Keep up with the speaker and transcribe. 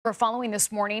For following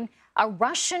this morning, a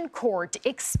Russian court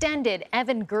extended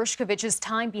Evan Gershkovich's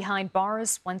time behind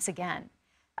bars once again.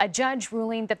 A judge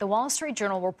ruling that the Wall Street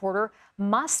Journal reporter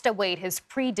must await his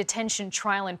pre-detention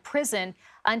trial in prison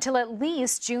until at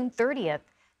least June 30th.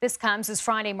 This comes as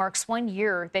Friday marks 1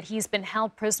 year that he's been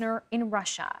held prisoner in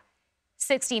Russia.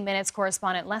 60 Minutes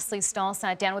correspondent Lesley Stahl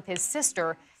sat down with his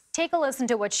sister. Take a listen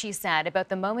to what she said about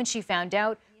the moment she found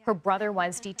out her brother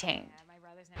was detained.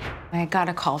 I got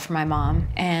a call from my mom,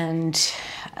 and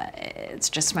it's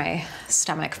just my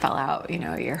stomach fell out. You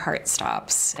know, your heart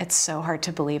stops. It's so hard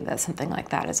to believe that something like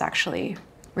that is actually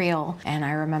real. And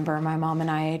I remember my mom and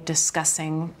I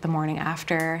discussing the morning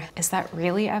after, is that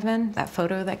really Evan, that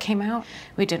photo that came out?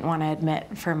 We didn't want to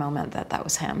admit for a moment that that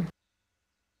was him.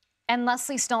 And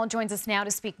Lesley Stahl joins us now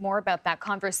to speak more about that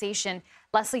conversation.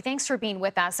 Lesley, thanks for being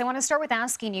with us. I want to start with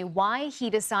asking you why he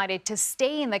decided to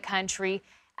stay in the country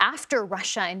after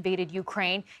Russia invaded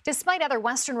Ukraine, despite other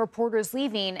Western reporters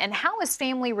leaving, and how his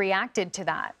family reacted to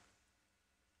that.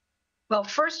 Well,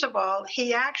 first of all,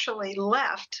 he actually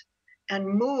left and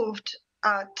moved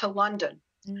to London,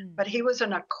 but he was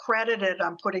an accredited,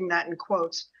 I'm putting that in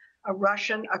quotes, a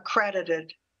Russian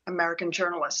accredited American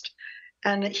journalist.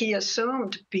 And he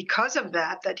assumed because of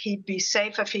that, that he'd be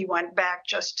safe if he went back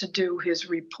just to do his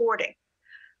reporting.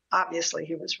 Obviously,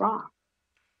 he was wrong.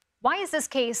 Why is this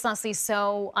case, Lesley,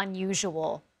 so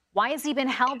unusual? Why has he been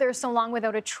held there so long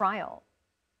without a trial?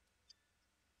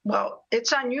 Well,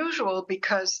 it's unusual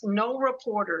because no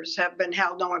reporters have been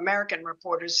held, no American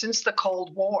reporters, since the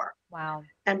Cold War. Wow.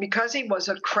 And because he was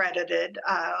accredited,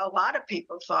 a lot of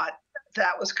people thought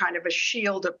that was kind of a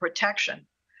shield of protection.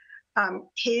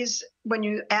 When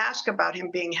you ask about him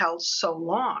being held so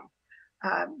long,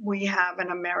 we have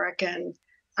an American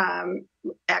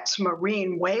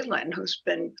ex-Marine, Whalen, who's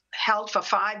been held for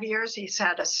 5 years. He's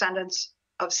had a sentence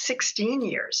of 16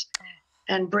 years.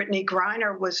 And Brittany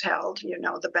Griner was held, you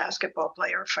know, the basketball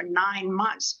player, for 9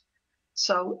 months.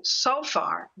 So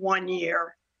far, 1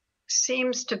 year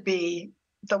seems to be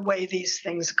the way these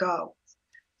things go.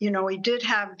 You know, he did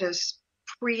have this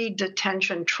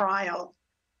pre-detention trial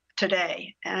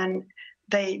today, and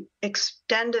they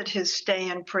extended his stay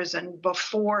in prison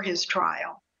before his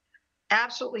trial.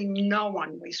 Absolutely no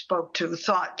one we spoke to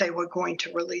thought they were going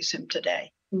to release him today.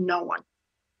 No one.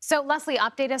 So, Lesley,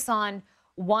 update us on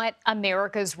what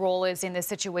America's role is in this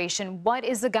situation. What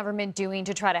is the government doing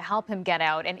to try to help him get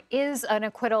out? And is an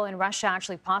acquittal in Russia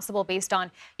actually possible based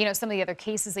on, you know, some of the other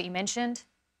cases that you mentioned?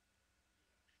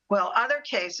 Well, other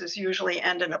cases usually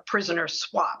end in a prisoner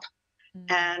swap.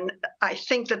 And I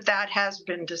think that has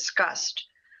been discussed.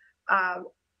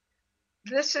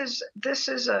 This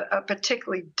is a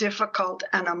particularly difficult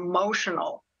and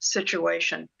emotional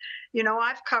situation. You know,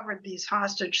 I've covered these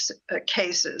hostage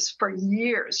cases for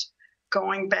years,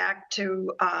 going back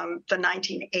to the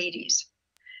 1980s.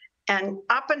 And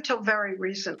up until very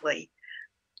recently,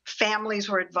 families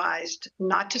were advised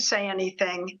not to say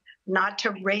anything, not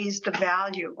to raise the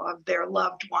value of their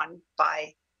loved one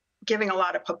by giving a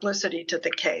lot of publicity to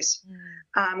the case.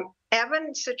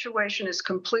 Evan's situation is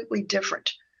completely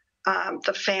different.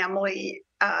 The family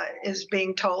is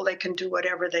being told they can do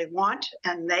whatever they want,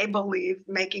 and they believe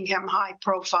making him high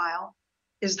profile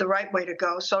is the right way to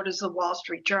go. So does the Wall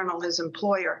Street Journal, his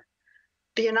employer.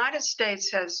 The United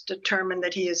States has determined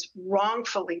that he is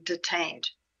wrongfully detained.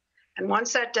 And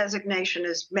once that designation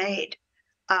is made,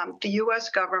 the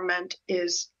U.S. government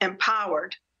is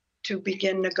empowered to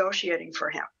begin negotiating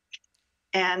for him.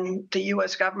 And the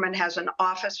U.S. government has an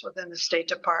office within the State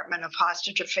Department of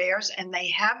Hostage Affairs, and they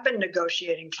have been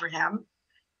negotiating for him.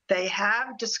 They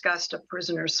have discussed a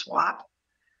prisoner swap.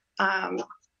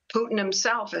 Putin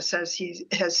himself has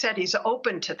said he's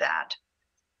open to that,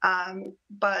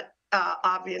 but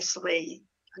obviously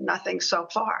nothing so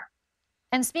far.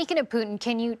 And speaking of Putin,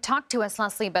 can you talk to us,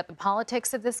 Lesley, about the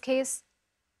politics of this case?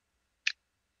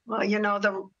 Well, you know,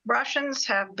 the Russians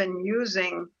have been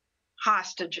using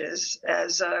hostages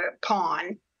as a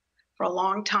pawn for a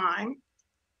long time.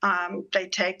 They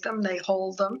take them, they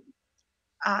hold them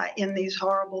in these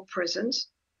horrible prisons.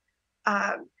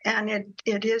 And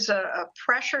it is a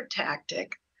pressure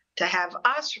tactic to have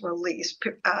us release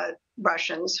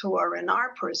Russians who are in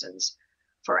our prisons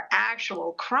for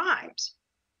actual crimes.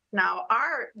 Now,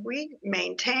 we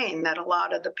maintain that a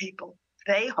lot of the people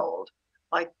they hold,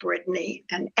 like Brittany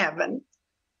and Evan,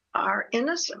 are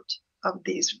innocent of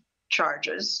these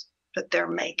charges that they're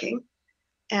making.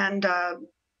 And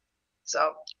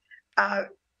so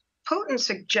Putin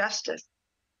suggested,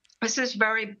 this is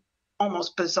very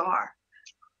almost bizarre,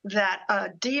 that a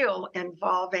deal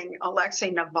involving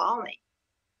Alexei Navalny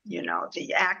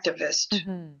the activist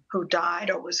who died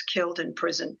or was killed in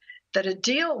prison, that a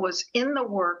deal was in the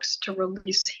works to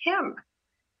release him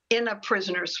in a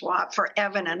prisoner swap for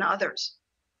Evan and others,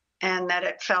 and that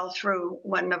it fell through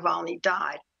when Navalny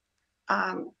died.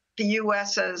 The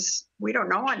U.S. says, we don't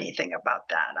know anything about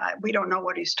that. We don't know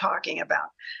what he's talking about.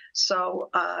 So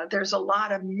there's a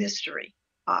lot of mystery,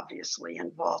 obviously,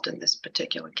 involved in this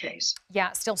particular case.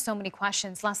 Yeah, still so many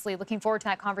questions. Lesley, looking forward to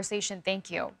that conversation.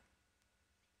 Thank you.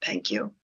 Thank you.